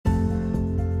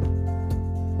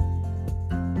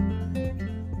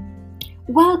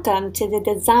Welcome to the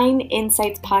Design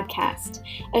Insights Podcast,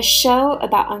 a show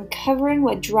about uncovering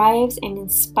what drives and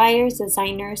inspires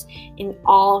designers in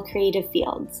all creative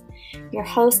fields. Your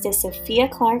host is Sophia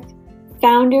Clark,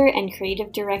 founder and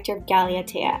creative director of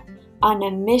Galeatea, on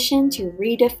a mission to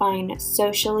redefine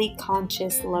socially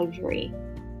conscious luxury.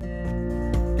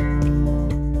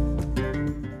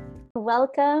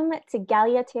 Welcome to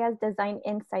Galeatea's Design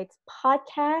Insights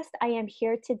podcast. I am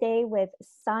here today with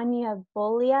Sanya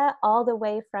Bolia, all the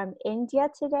way from India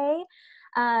today.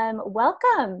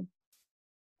 Welcome.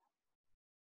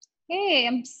 Hey,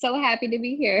 I'm so happy to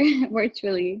be here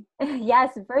virtually.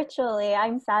 Yes, virtually.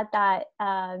 I'm sad that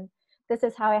this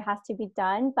is how it has to be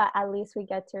done, but at least we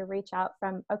get to reach out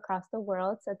from across the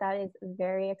world. So that is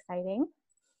very exciting.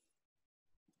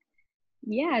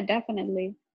 Yeah,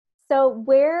 definitely. So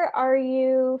where are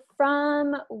you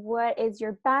from? What is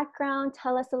your background?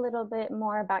 Tell us a little bit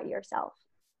more about yourself.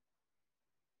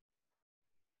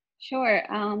 Sure.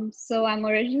 So I'm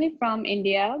originally from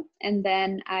India, and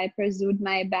then I pursued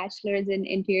my bachelor's in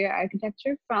interior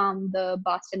architecture from the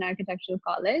Boston Architectural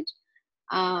College.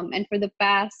 And for the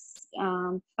past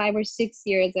 5 or 6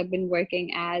 years, I've been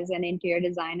working as an interior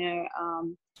designer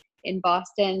in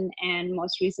Boston and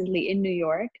most recently in New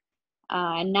York.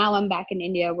 And now I'm back in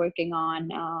India working on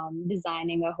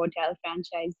designing a hotel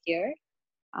franchise here.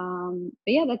 But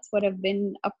yeah, that's what I've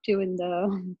been up to in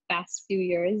the past few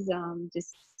years.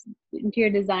 Just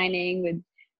interior designing with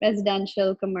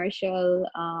residential, commercial.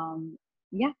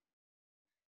 Yeah.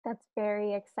 That's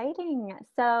very exciting.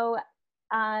 So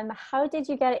how did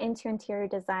you get into interior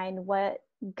design? What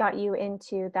got you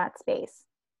into that space?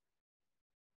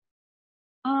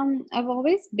 I've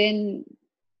always been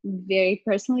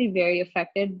personally very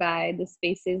affected by the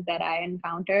spaces that I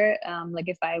encounter. Like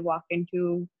if I walk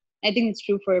into, I think it's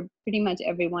true for pretty much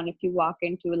everyone. If you walk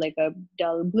into like a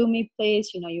dull, gloomy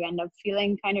place, you end up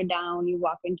feeling kind of down. You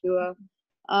walk into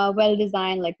a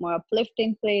well-designed, like more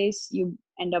uplifting place,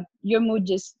 your mood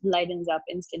just lightens up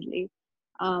instantly.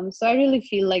 So I really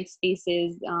feel like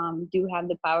spaces do have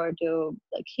the power to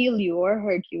like heal you or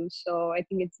hurt you. So I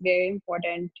think it's very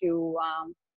important to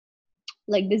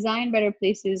like design better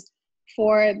places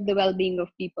for the well-being of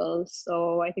people.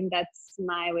 So I think that's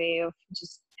my way of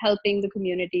just helping the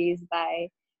communities by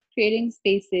creating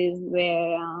spaces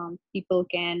where people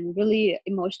can really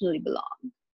emotionally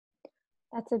belong.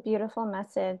 That's a beautiful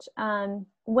message.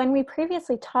 When we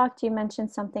previously talked, you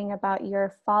mentioned something about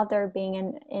your father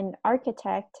being an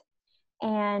architect,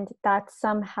 and that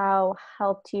somehow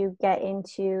helped you get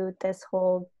into this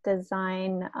whole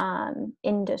design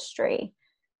industry.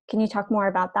 Can you talk more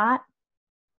about that?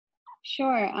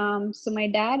 Sure. So my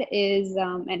dad is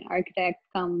an architect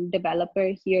come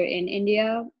developer here in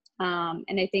India. And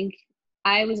I think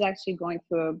I was actually going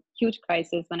through a huge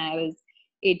crisis when I was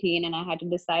 18 and I had to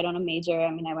decide on a major.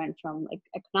 I mean, I went from like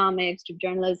economics to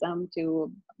journalism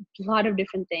to a lot of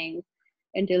different things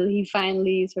until he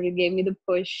finally sort of gave me the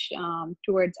push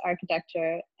towards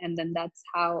architecture. And then that's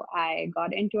how I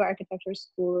got into architecture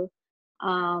school.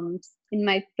 Um, in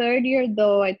my third year,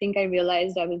 though, I think I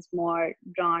realized I was more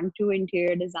drawn to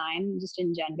interior design, just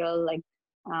in general. Like,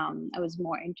 I was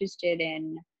more interested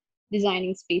in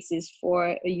designing spaces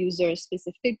for a user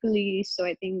specifically. So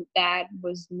I think that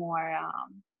was more,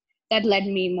 that led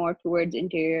me more towards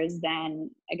interiors than,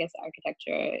 I guess,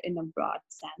 architecture in a broad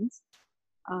sense.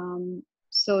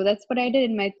 So that's what I did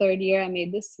in my third year. I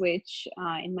made the switch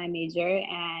in my major,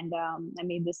 and I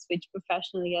made the switch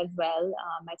professionally as well.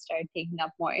 I started taking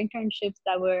up more internships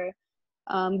that were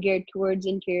geared towards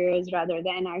interiors rather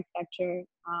than architecture.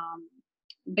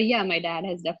 But yeah, my dad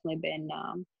has definitely been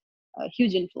a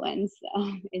huge influence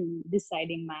in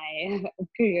deciding my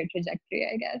career trajectory,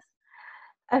 I guess.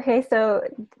 Okay, so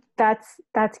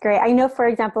that's great. I know, for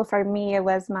example, for me, it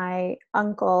was my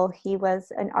uncle. He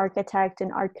was an architect,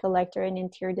 an art collector, an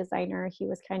interior designer. He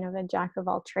was kind of a jack of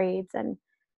all trades,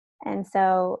 and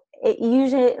so it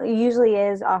usually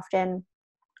is often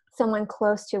someone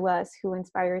close to us who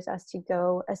inspires us to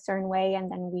go a certain way,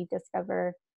 and then we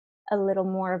discover a little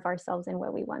more of ourselves and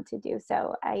what we want to do.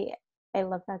 So I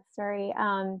love that story.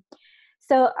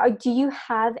 So do you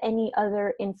have any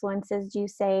other influences, do you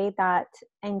say, that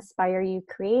inspire you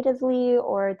creatively,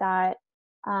 or that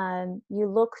you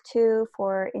look to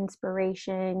for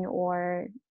inspiration or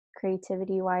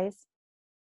creativity wise?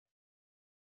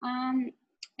 Um,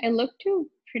 I look to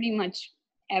pretty much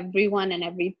everyone and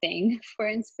everything for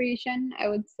inspiration. I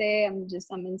would say I'm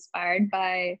inspired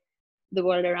by the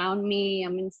world around me.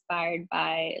 I'm inspired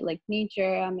by like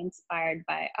nature. I'm inspired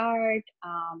by art.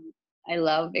 I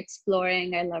love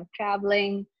exploring. I love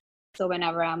traveling. So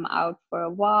whenever I'm out for a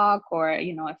walk, or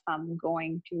if I'm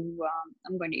going to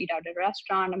eat out at a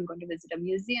restaurant, I'm going to visit a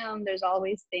museum, there's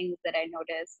always things that I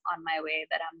notice on my way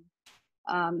that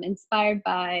I'm inspired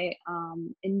by.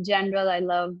 In general, I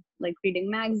love like reading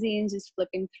magazines, just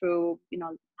flipping through,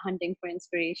 hunting for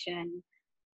inspiration.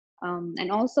 And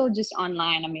also just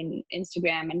online, I mean,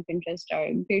 Instagram and Pinterest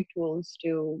are great tools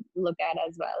to look at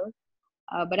as well.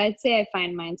 But I'd say I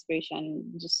find my inspiration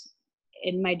just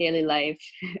in my daily life,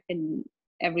 in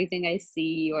everything I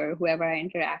see or whoever I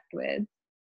interact with.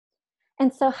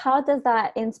 And so how does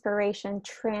that inspiration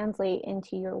translate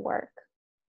into your work?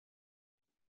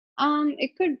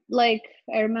 It could, like,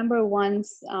 I remember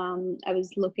once I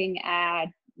was looking at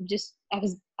I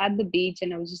was at the beach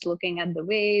and I was just looking at the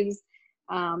waves.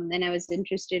 And I was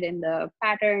interested in the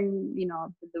pattern,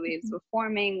 the waves were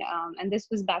forming. And this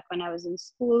was back when I was in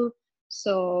school.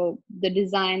 So the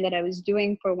design that I was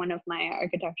doing for one of my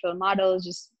architectural models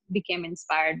just became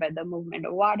inspired by the movement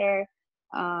of water.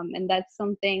 And that's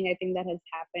something I think that has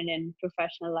happened in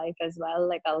professional life as well.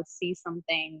 Like I'll see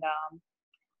something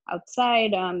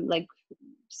outside, like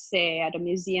say at a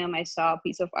museum, I saw a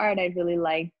piece of art, I really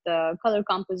liked the color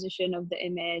composition of the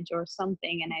image or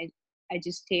something, and I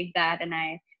just take that and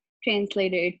I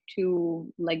translate it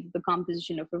to like the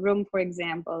composition of a room, for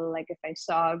example. Like if I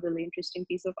saw a really interesting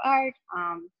piece of art,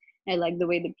 I like the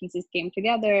way the pieces came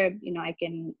together, I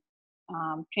can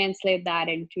translate that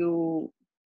into,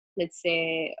 let's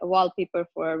say, a wallpaper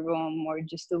for a room, or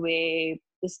just the way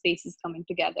the space is coming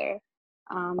together.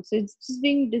 So it's just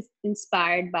being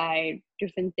inspired by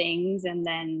different things and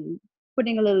then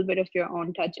putting a little bit of your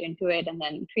own touch into it and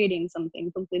then creating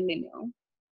something completely new.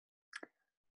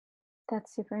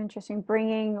 That's super interesting.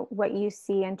 Bringing what you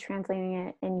see and translating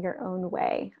it in your own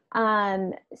way.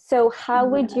 So how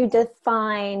would you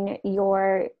define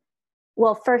your,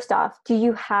 well, first off, do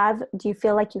you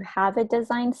feel like you have a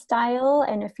design style?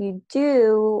 And if you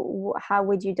do, how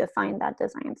would you define that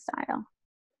design style?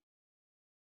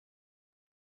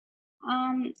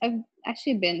 I've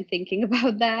actually been thinking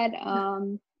about that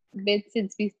bit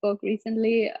since we spoke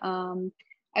recently.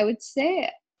 I would say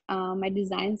my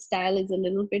design style is a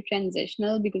little bit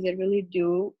transitional because I really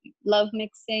do love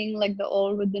mixing like the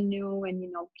old with the new, and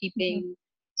keeping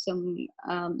some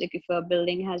like if a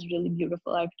building has really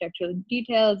beautiful architectural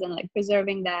details and like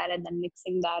preserving that and then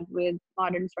mixing that with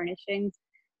modern furnishings.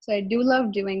 So I do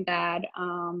love doing that.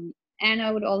 And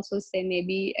I would also say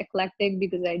maybe eclectic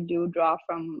because I do draw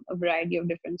from a variety of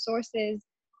different sources.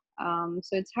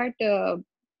 So it's hard to,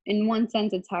 in one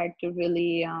sense, it's hard to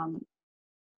really uh,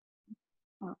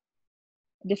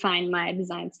 define my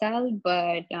design style,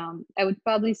 but I would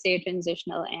probably say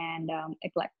transitional and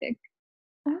eclectic.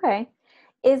 Okay.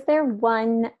 Is there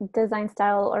one design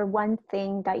style or one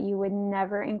thing that you would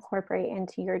never incorporate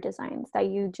into your designs that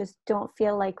you just don't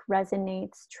feel like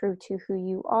resonates true to who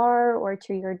you are or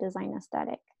to your design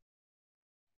aesthetic?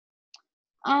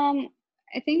 Um,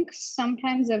 I think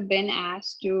sometimes I've been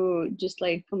asked to just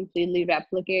like completely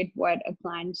replicate what a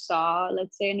client saw,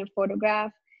 let's say in a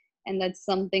photograph. And that's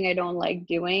something I don't like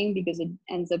doing because it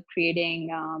ends up creating,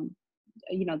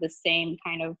 the same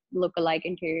kind of look-alike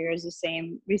interiors, the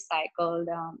same recycled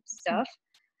stuff.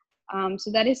 So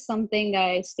that is something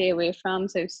I stay away from.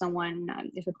 So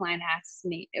if a client asks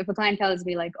me, if a client tells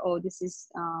me like, oh, this is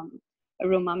a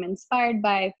room I'm inspired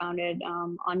by, I found it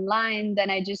online, then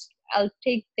I'll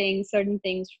take certain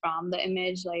things from the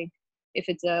image. Like if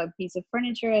it's a piece of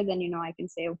furniture, then, I can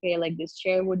say, okay, like this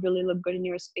chair would really look good in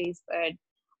your space, but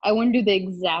I wouldn't do the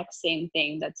exact same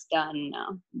thing that's done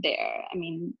there. I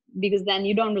mean, because then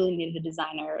you don't really need a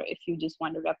designer if you just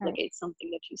want to Right. replicate something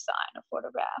that you saw in a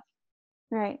photograph.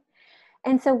 Right.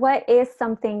 And so what is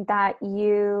something that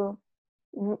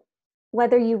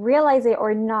whether you realize it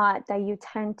or not, that you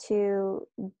tend to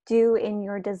do in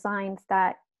your designs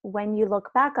that when you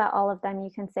look back at all of them, you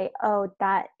can say, oh,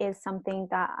 that is something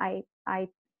that I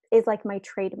is like my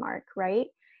trademark, right?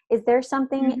 Is there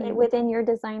something Mm-hmm. within your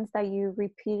designs that you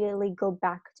repeatedly go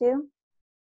back to?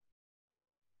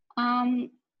 Um,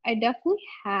 I definitely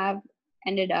have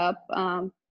ended up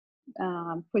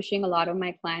pushing a lot of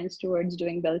my clients towards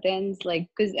doing built-ins, like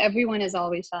because everyone is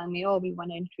always telling me, oh, we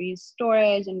want to increase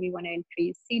storage and we want to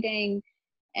increase seating.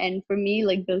 And for me,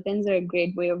 like built-ins are a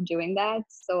great way of doing that.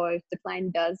 So if the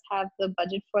client does have the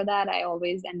budget for that, I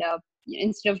always end up,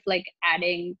 instead of like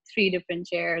adding three different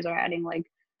chairs or adding like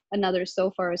another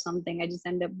sofa or something, I just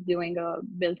end up doing a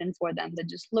built-in for them that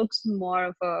just looks more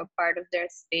of a part of their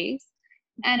space.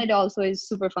 And it also is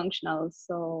super functional.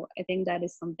 So I think that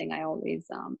is something I always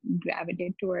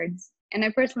gravitate towards. And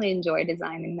I personally enjoy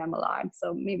designing them a lot.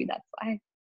 So maybe that's why.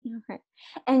 Okay.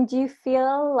 And do you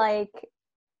feel like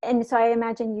And so I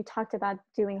imagine you talked about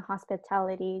doing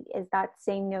hospitality. Is that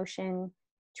same notion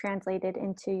translated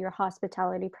into your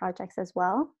hospitality projects as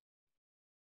well?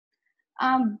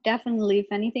 Definitely, if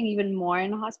anything, even more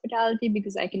in hospitality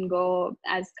because I can go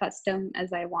as custom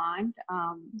as I want,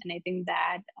 and I think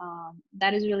that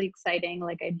that is really exciting.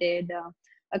 Like I did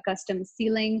a custom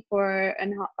ceiling for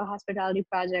a hospitality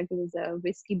project. It was a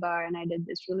whiskey bar, and I did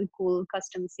this really cool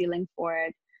custom ceiling for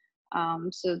it.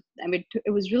 So I mean,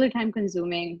 it was really time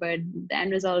consuming, but the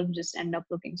end result just ended up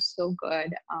looking so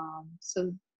good.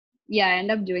 So yeah, I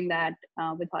end up doing that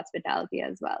with hospitality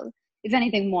as well. If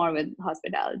anything, more with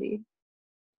hospitality.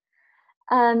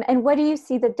 And what do you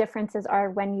see the differences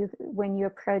are when you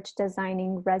approach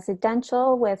designing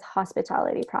residential with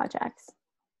hospitality projects?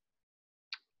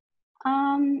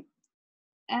 Um,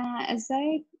 as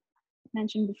I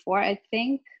mentioned before, I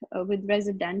think with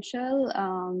residential,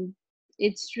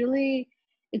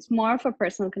 it's more of a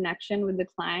personal connection with the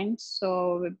client.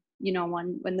 So you know,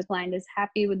 when the client is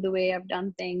happy with the way I've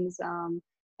done things,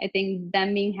 I think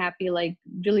them being happy like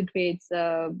really creates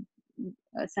a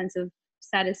sense of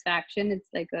satisfaction. It's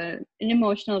like an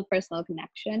emotional, personal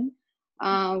connection.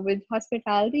 With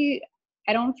hospitality,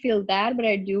 I don't feel that, but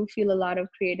I do feel a lot of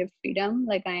creative freedom.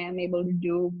 Like I am able to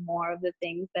do more of the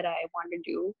things that I want to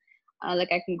do.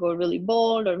 Like I can go really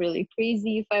bold or really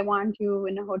crazy if I want to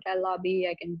in a hotel lobby.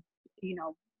 I can, you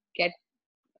know, get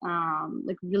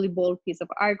like really bold piece of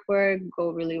artwork, go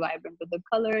really vibrant with the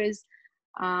colors.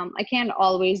 I can't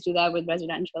always do that with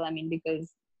residential. I mean,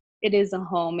 because it is a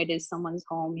home, it is someone's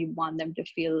home. You want them to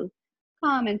feel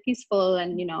calm and peaceful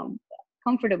and, you know,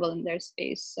 comfortable in their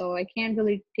space. So I can't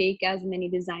really take as many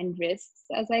design risks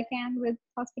as I can with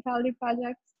hospitality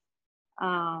projects.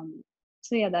 Um,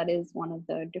 so yeah, that is one of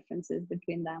the differences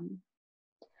between them.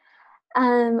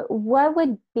 What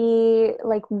would be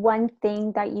like one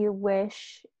thing that you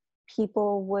wish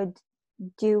people would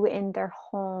do in their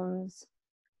homes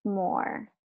more?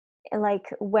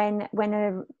 Like when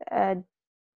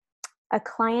a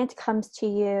client comes to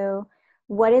you,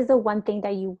 what is the one thing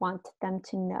that you want them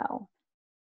to know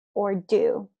or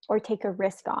do or take a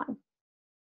risk on?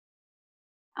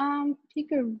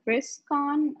 Take a risk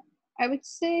on, I would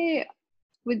say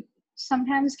with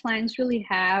sometimes clients really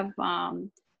have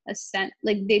a sense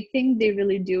like they think they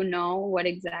really do know what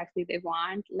exactly they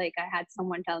want. Like I had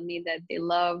someone tell me that they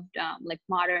loved like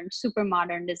modern, super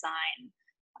modern design,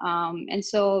 and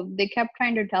so they kept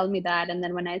trying to tell me that, and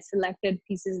then when I selected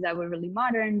pieces that were really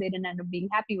modern, they didn't end up being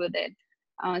happy with it.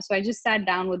 So I just sat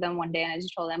down with them one day and I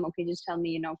just told them, okay, just tell me,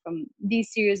 you know, from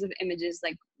these series of images,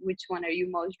 like which one are you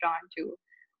most drawn to?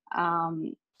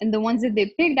 And the ones that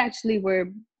they picked actually were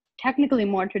technically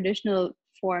more traditional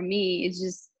for me. It's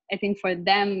just, I think for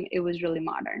them, it was really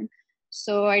modern.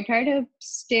 So I try to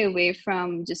stay away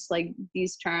from just like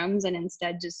these terms and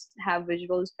instead just have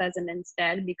visuals present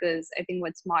instead, because I think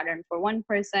what's modern for one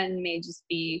person may just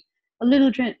be a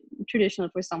little traditional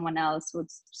for someone else.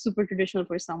 What's super traditional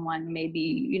for someone may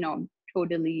be, you know,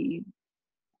 totally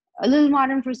a little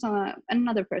modern for some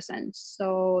another person.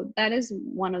 So that is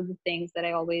one of the things that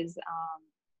I always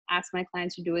ask my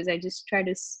clients to do is I just try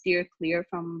to steer clear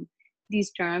from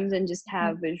these terms and just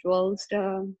have visuals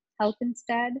to help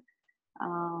instead.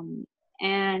 Um,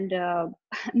 and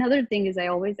another thing is I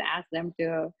always ask them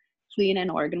to clean and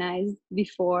organize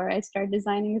before I start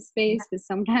designing a space, because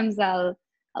sometimes I'll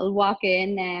walk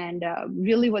in and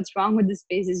really what's wrong with the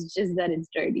space is just that it's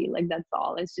dirty. Like that's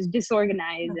all. It's just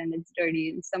disorganized and it's dirty.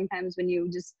 And sometimes when you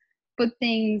just put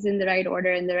things in the right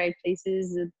order in the right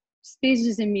places, the space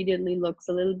just immediately looks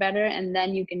a little better, and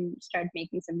then you can start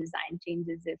making some design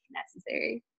changes if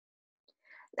necessary.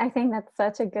 I think that's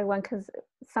such a good one because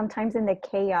sometimes in the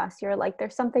chaos, you're like,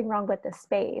 there's something wrong with the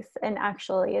space. And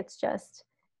actually, it's just,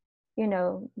 you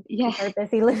know, Yeah. people are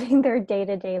busy living their day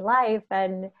to day life,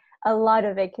 and a lot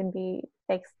of it can be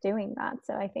fixed doing that.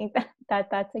 So I think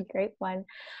that's a great one.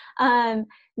 Um,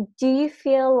 do you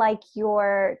feel like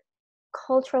your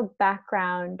cultural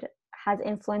background has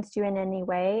influenced you in any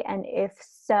way? And if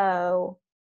so,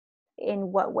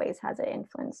 in what ways has it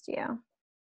influenced you?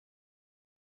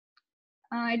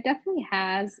 It definitely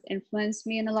has influenced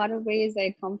me in a lot of ways.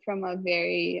 I come from a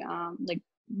very like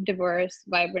diverse,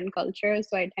 vibrant culture,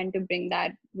 so I tend to bring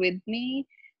that with me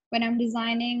when I'm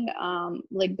designing.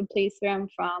 Like the place where I'm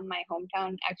from, my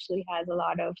hometown actually has a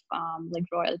lot of like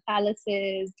royal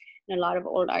palaces and a lot of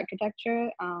old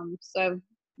architecture. So I've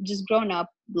just grown up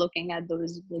looking at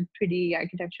those like pretty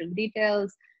architectural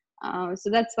details. So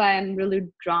that's why I'm really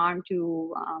drawn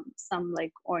to some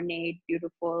like ornate,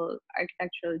 beautiful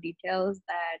architectural details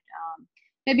that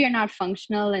maybe are not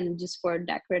functional and just for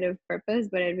decorative purpose,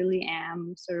 but I really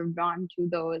am sort of drawn to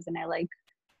those, and I like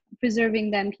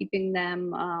preserving them, keeping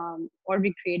them, or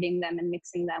recreating them and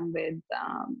mixing them with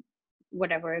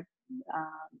whatever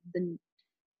the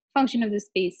function of the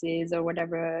space is, or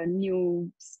whatever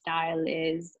new style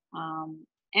is.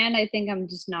 And I think I'm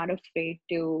just not afraid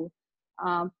to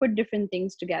put different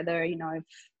things together. You know, if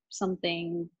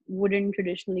something wouldn't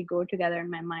traditionally go together in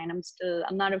my mind,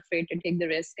 I'm not afraid to take the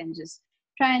risk and just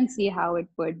try and see how it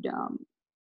would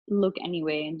look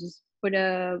anyway, and just put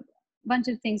a bunch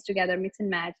of things together, mix and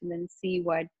match, and then see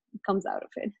what comes out of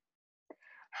it.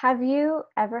 Have you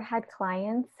ever had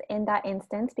clients in that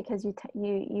instance? Because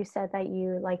you said that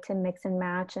you like to mix and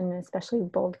match, and especially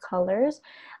bold colors.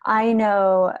 I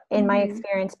know in my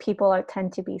experience, people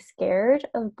tend to be scared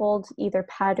of bold either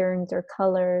patterns or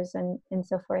colors and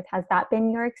so forth. Has that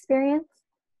been your experience?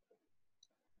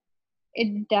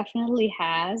 It definitely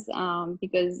has,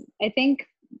 because I think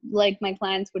like my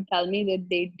clients would tell me that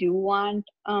they do want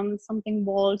something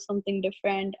bold, something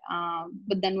different.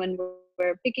 But then when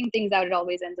we're picking things out, it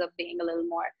always ends up being a little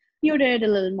more muted, a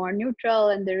little more neutral,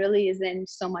 and there really isn't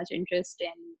so much interest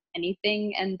in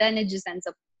anything. And then it just ends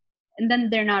up, and then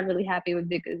they're not really happy with it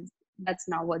because that's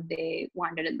not what they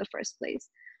wanted in the first place.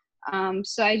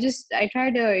 So I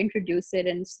try to introduce it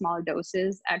in small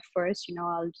doses at first. You know,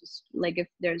 I'll just, like, if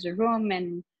there's a room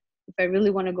and if I really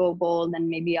want to go bold, then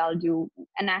maybe I'll do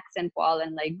an accent wall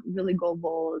and like really go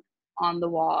bold on the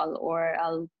wall, or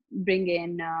I'll bring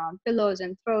in pillows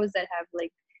and throws that have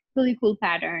like really cool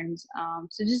patterns.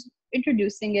 So just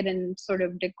introducing it in sort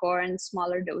of decor in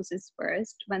smaller doses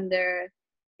first.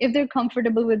 If they're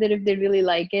comfortable with it, if they really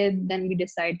like it, then we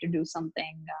decide to do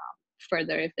something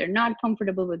further. If they're not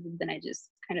comfortable with it, then I just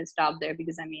kind of stop there,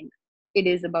 because I mean, it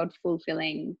is about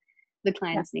fulfilling the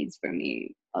client's needs for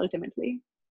me ultimately.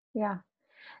 Yeah.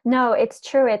 No, it's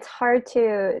true. It's hard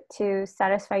to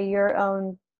satisfy your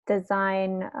own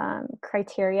design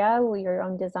criteria, your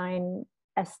own design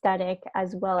aesthetic,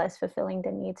 as well as fulfilling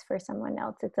the needs for someone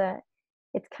else.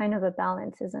 It's kind of a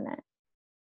balance, isn't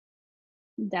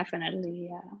it? Definitely,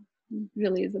 yeah. It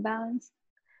really is a balance.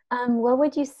 What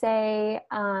would you say,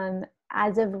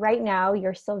 as of right now,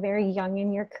 you're still very young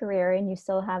in your career and you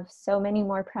still have so many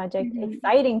more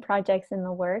exciting projects in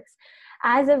the works.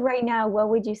 As of right now, what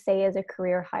would you say is a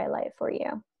career highlight for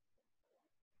you?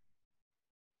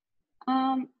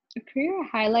 A career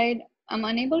highlight, I'm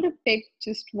unable to pick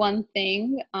just one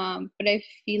thing, but I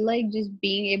feel like just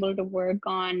being able to work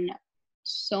on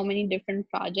so many different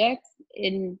projects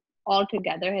in all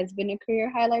together has been a career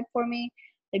highlight for me.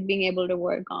 Like being able to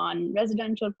work on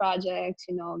residential projects,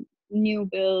 you know, new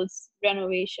builds,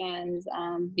 renovations,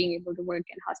 being able to work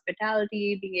in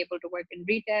hospitality, being able to work in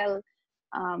retail.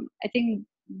 I think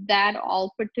that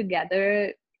all put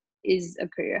together is a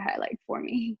career highlight for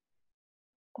me.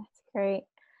 That's great.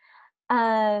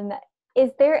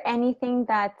 Is there anything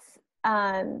that's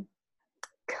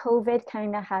COVID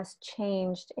kind of has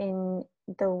changed in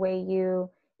the way you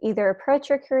either approach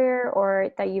your career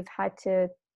or that you've had to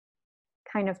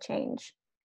kind of change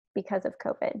because of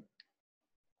COVID?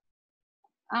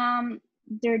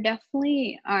 There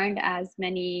definitely aren't as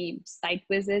many site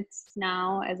visits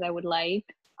now as I would like.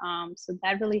 So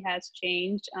that really has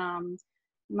changed.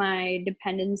 My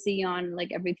dependency on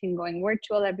like everything going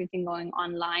virtual, everything going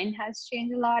online has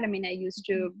changed a lot. I mean, I used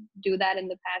to do that in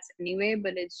the past anyway,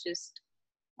 but it's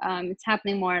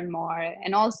happening more and more.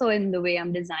 And also in the way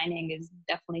I'm designing is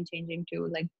definitely changing too.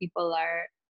 Like people are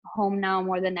home now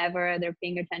more than ever. They're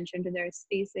paying attention to their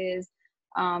spaces.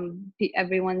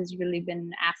 Everyone's really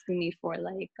been asking me for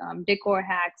like decor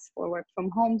hacks for work from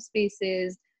home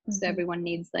spaces. So everyone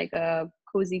needs like a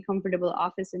cozy, comfortable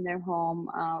office in their home.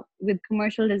 With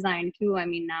commercial design too, I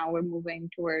mean, now we're moving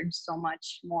towards so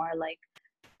much more like,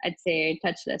 I'd say,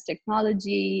 touchless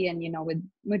technology, and you know, with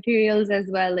materials as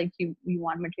well. Like you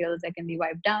want materials that can be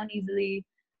wiped down easily.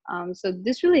 So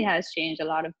this really has changed a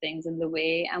lot of things in the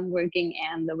way I'm working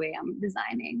and the way I'm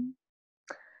designing.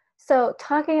 So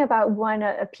talking about one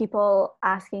people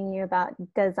asking you about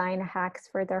design hacks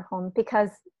for their home,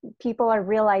 because people are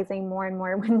realizing more and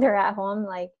more when they're at home,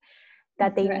 like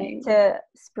that they need Right. to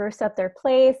spruce up their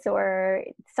place or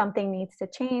something needs to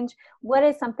change. What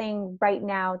is something right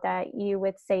now that you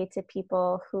would say to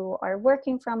people who are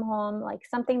working from home, like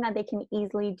something that they can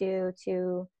easily do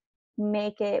to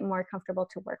make it more comfortable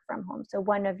to work from home? So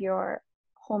one of your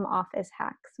home office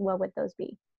hacks, what would those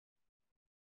be?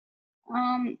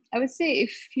 I would say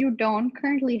if you don't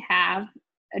currently have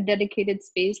a dedicated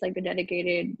space, like a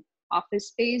dedicated office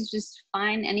space, just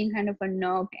find any kind of a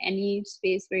nook, any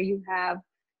space where you have,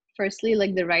 firstly,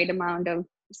 like the right amount of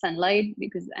sunlight,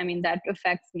 because I mean, that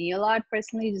affects me a lot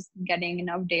personally, just getting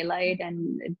enough daylight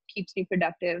and it keeps me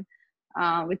productive.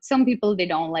 With some people, they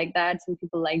don't like that. Some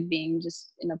people like being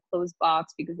just in a closed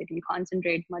box because they can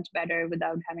concentrate much better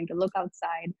without having to look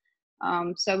outside.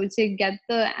 So I would say get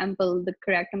the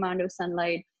correct amount of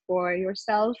sunlight for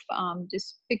yourself.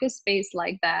 Just pick a space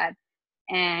like that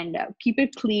and keep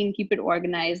it clean, keep it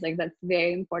organized. Like that's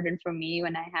very important for me.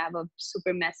 When I have a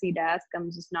super messy desk,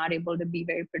 I'm just not able to be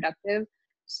very productive.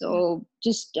 So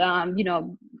just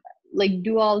like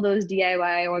do all those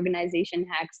DIY organization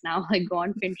hacks now. Like go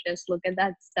on Pinterest, look at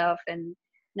that stuff, and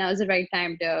now is the right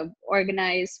time to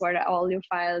organize, sort out all your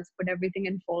files, put everything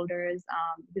in folders,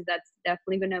 because that's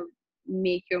definitely going to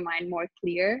make your mind more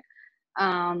clear.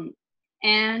 um,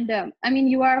 and I mean,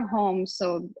 you are home,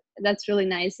 so that's really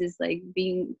nice. Is like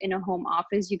being in a home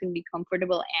office, you can be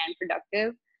comfortable and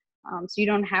productive. So you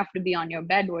don't have to be on your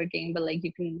bed working, but like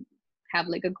you can have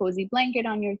like a cozy blanket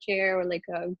on your chair or like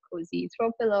a cozy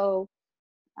throw pillow.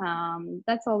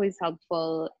 That's always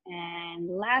helpful. And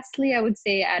lastly, I would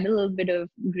say add a little bit of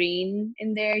green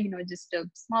in there, you know, just a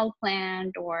small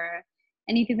plant or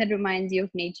anything that reminds you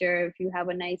of nature. If you have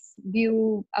a nice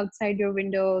view outside your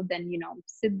window, then, you know,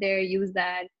 sit there, use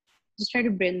that. Just try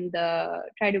to bring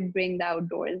the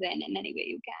outdoors in any way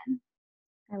you can.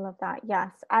 I love that.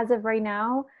 Yes. As of right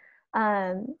now,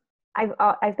 um,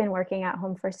 I've been working at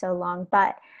home for so long,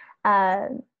 but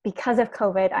because of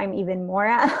COVID, I'm even more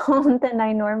at home than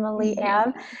I normally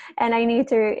am, and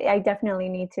I definitely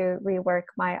need to rework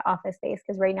my office space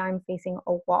because right now I'm facing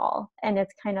a wall, and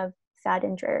it's kind of sad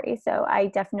and dreary. So I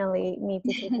definitely need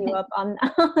to take you up on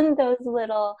on those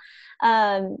little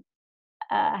um,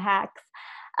 hacks.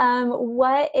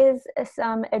 What is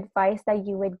some advice that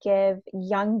you would give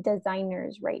young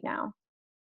designers right now?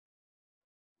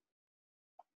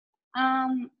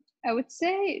 Um, I would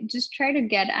say just try to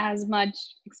get as much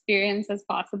experience as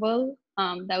possible.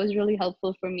 That was really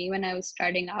helpful for me when I was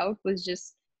starting out, was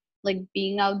just like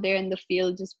being out there in the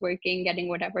field, just working, getting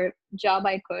whatever job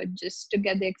I could just to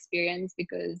get the experience,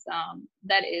 because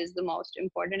that is the most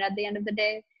important at the end of the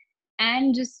day.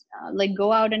 And just like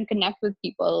go out and connect with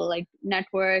people, like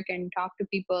network and talk to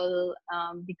people,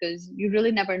 because you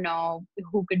really never know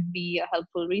who could be a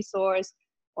helpful resource,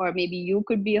 or maybe you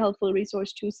could be a helpful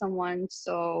resource to someone.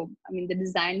 So I mean, the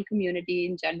design community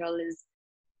in general is,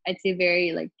 I'd say,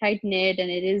 very like tight knit, and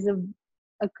it is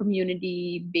a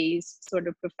community based sort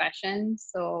of profession.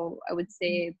 So I would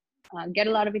say get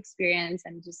a lot of experience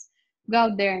and just go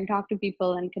out there and talk to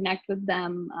people and connect with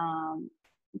them,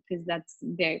 because that's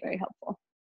very, very helpful.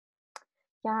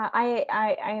 Yeah,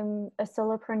 I'm a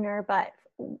solopreneur, but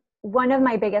one of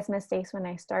my biggest mistakes when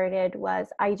I started was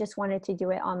I just wanted to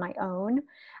do it on my own.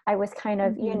 I was kind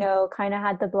of, Hmm. kind of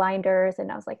had the blinders,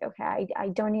 and I was like, okay, I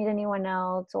don't need anyone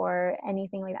else or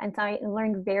anything like that. And so I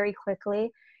learned very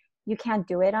quickly, you can't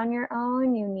do it on your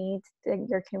own. You need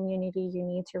your community, you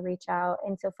need to reach out.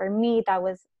 And so for me, that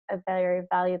was a very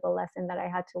valuable lesson that I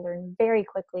had to learn very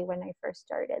quickly when I first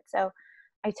started. So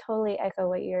I totally echo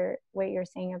what you're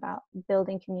saying about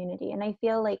building community. And I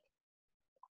feel like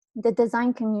the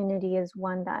design community is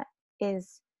one that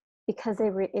is, because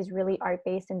is really art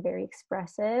based and very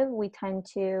expressive, we tend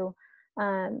to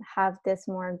have this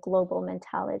more global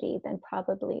mentality than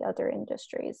probably other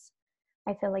industries.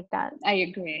 I feel like that I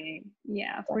agree.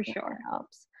 Yeah, for definitely sure.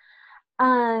 helps.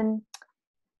 Um,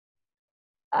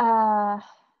 uh,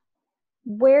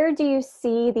 where do you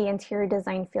see the interior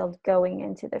design field going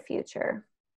into the future?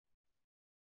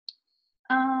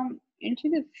 Into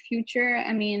the future,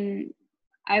 I mean,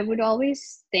 I would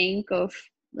always think of,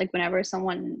 like, whenever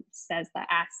someone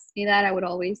asks me that, I would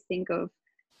always think of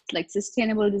like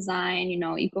sustainable design, you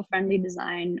know, eco-friendly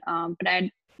design.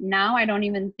 But now I don't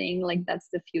even think like that's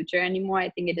the future anymore. I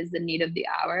think it is the need of the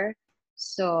hour.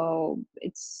 So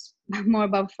it's more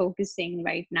about focusing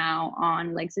right now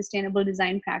on like sustainable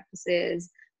design practices,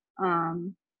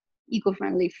 um,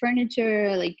 eco-friendly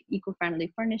furniture, like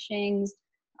eco-friendly furnishings,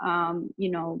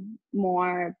 you know,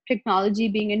 more technology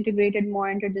being integrated more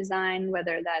into design,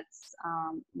 whether that's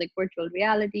like virtual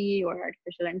reality or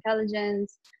artificial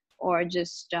intelligence, or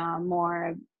just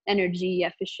more energy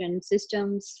efficient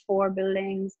systems for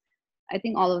buildings. I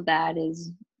think all of that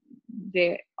is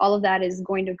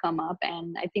going to come up,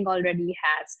 and I think already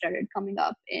has started coming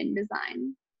up in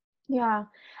design. Yeah,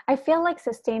 I feel like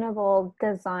sustainable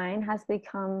design has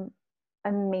become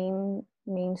a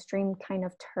mainstream kind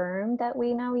of term that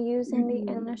we now use in the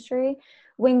Mhm. industry.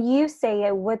 When you say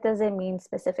it, what does it mean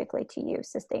specifically to you?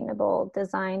 Sustainable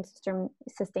design,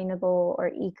 sustainable or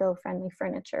eco-friendly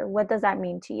furniture. What does that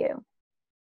mean to you?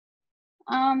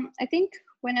 I think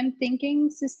when I'm thinking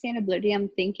sustainability, I'm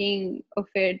thinking of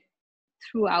it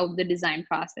throughout the design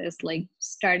process, like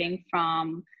starting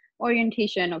from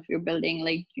orientation of your building,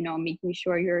 like, you know, making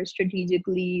sure you're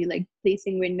strategically like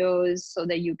placing windows so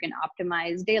that you can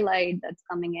optimize daylight that's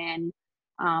coming in,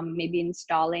 maybe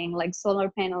installing like solar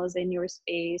panels in your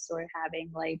space, or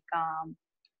having like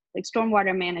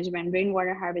stormwater management,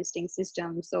 rainwater harvesting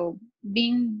systems. So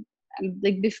being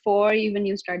like, before even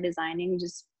you start designing,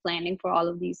 just planning for all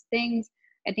of these things,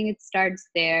 I think it starts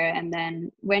there. And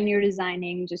then when you're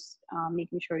designing, just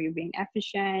making sure you're being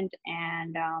efficient,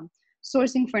 and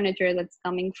sourcing furniture that's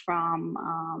coming from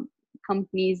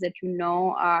companies that you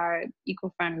know are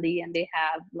eco-friendly and they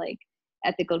have like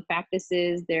ethical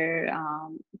practices. They're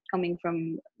coming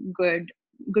from good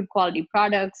quality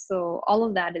products. So all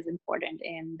of that is important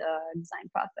in the design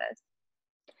process.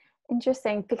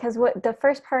 Interesting, because what the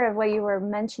first part of what you were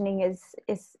mentioning is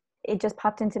it just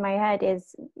popped into my head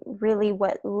is really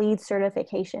what LEED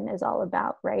certification is all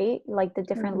about, right? Like the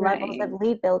different levels Right. of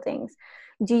LEED buildings.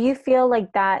 Do you feel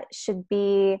like that should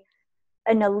be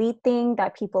an elite thing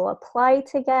that people apply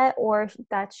to get, or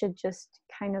that should just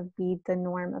kind of be the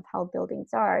norm of how buildings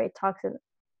are? It talks about.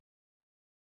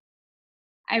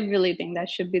 I really think that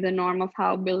should be the norm of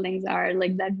how buildings are.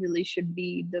 Like, that really should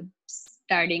be the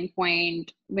starting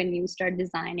point when you start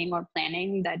designing or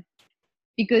planning that,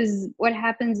 because what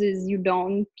happens is you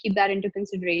don't keep that into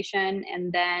consideration,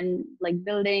 and then like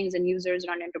buildings and users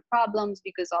run into problems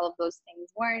because all of those things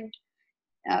weren't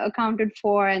accounted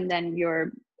for, and then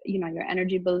your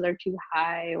energy bills are too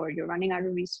high, or you're running out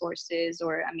of resources.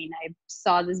 Or, I mean, I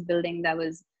saw this building that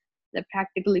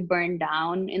practically burned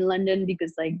down in London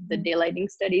because like the daylighting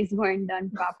studies weren't done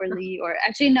properly. Or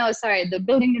actually, no, sorry, the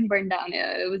building didn't burn down.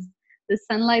 It was the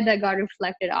sunlight that got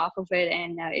reflected off of it,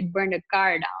 and it burned a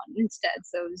car down instead.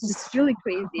 So it's just really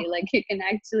crazy. Like, it can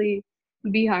actually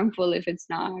be harmful if it's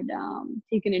not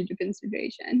taken into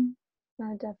consideration.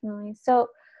 Definitely. So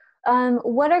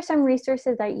what are some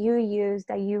resources that you use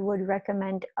that you would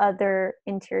recommend other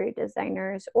interior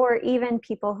designers or even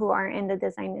people who aren't in the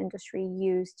design industry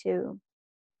use too?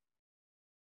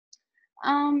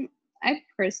 Um, I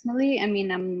personally, I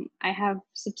mean, I have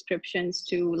subscriptions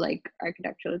to like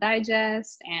Architectural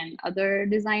Digest and other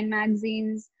design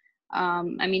magazines. I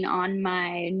mean, on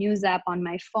my news app on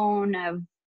my phone, I've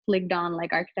clicked on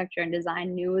like architecture and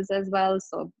design news as well.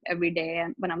 So every day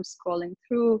when I'm scrolling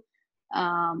through,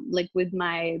 like with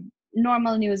my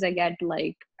normal news, I get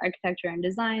like architecture and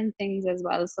design things as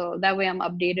well. So that way I'm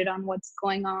updated on what's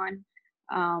going on.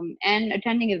 And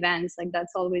attending events, like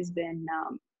that's always been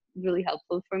really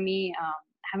helpful for me. I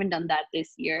haven't done that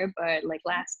this year, but like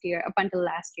last year, up until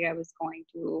last year, I was going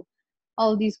to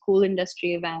all these cool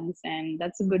industry events, and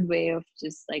that's a good way of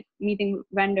just like meeting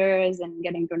vendors and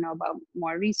getting to know about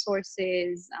more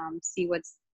resources, see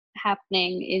what's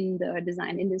happening in the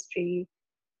design industry.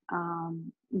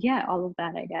 Yeah, all of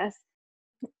that, I guess.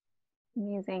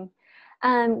 Amazing.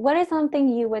 What is something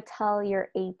you would tell your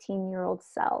 18-year-old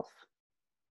self?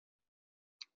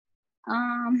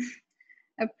 Um,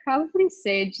 I probably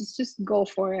say just go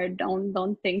for it.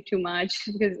 Don't think too much,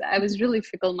 because I was really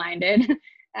fickle minded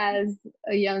as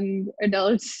a young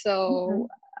adult. So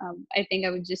Mhm. I think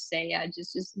I would just say, yeah,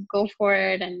 just go for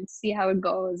it and see how it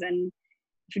goes. And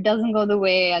if it doesn't go the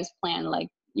way as planned, like,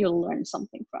 you'll learn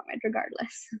something from it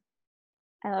regardless.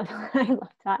 I love, I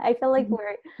love that. I feel like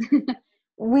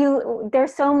we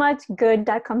there's so much good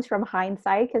that comes from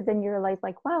hindsight, because then you're like,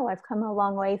 wow, I've come a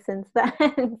long way since then.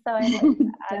 So I'd like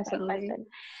to ask that Definitely. question.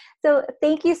 So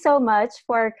thank you so much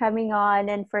for coming on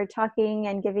and for talking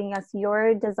and giving us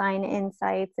your design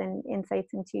insights and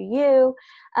insights into you.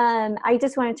 I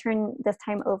just want to turn this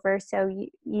time over so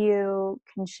you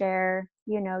can share,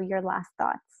 your last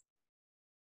thoughts.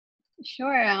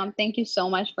 Sure. Thank you so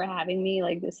much for having me.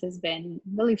 Like, this has been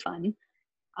really fun.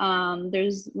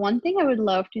 There's one thing I would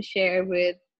love to share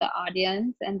with the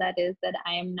audience, and that is that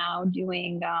I am now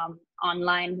doing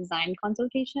online design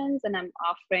consultations, and I'm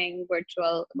offering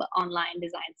virtual online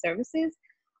design services.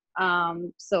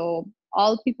 So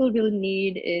all people will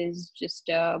need is just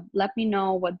let me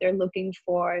know what they're looking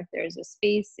for. If there's a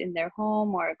space in their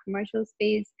home or a commercial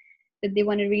space that they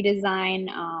want to redesign.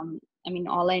 I mean,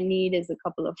 all I need is a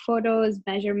couple of photos,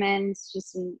 measurements,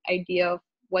 just an idea of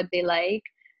what they like,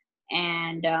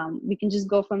 and we can just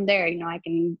go from there. I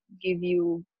can give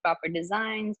you proper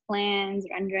designs, plans,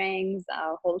 renderings,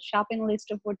 a whole shopping list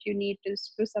of what you need to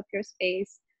spruce up your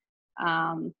space.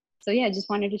 So yeah, I just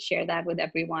wanted to share that with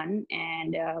everyone.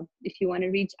 And if you want to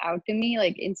reach out to me,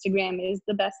 like, Instagram is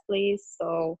the best place.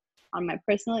 So on my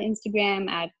personal Instagram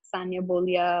at Sanya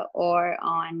Bolia, or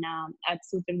on at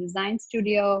Super Design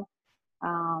Studio.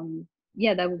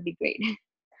 Yeah, that would be great.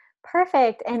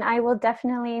 Perfect. And I will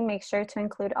definitely make sure to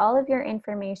include all of your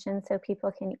information so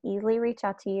people can easily reach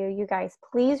out to you. You guys,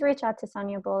 please reach out to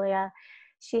Sonia Bolia.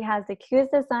 She has the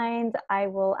cutest designs. I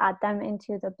will add them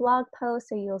into the blog post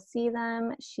so you'll see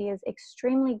them. She is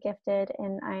extremely gifted,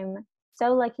 and I'm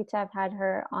so lucky to have had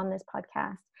her on this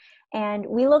podcast. And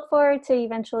we look forward to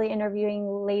eventually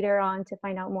interviewing later on to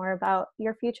find out more about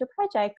your future projects.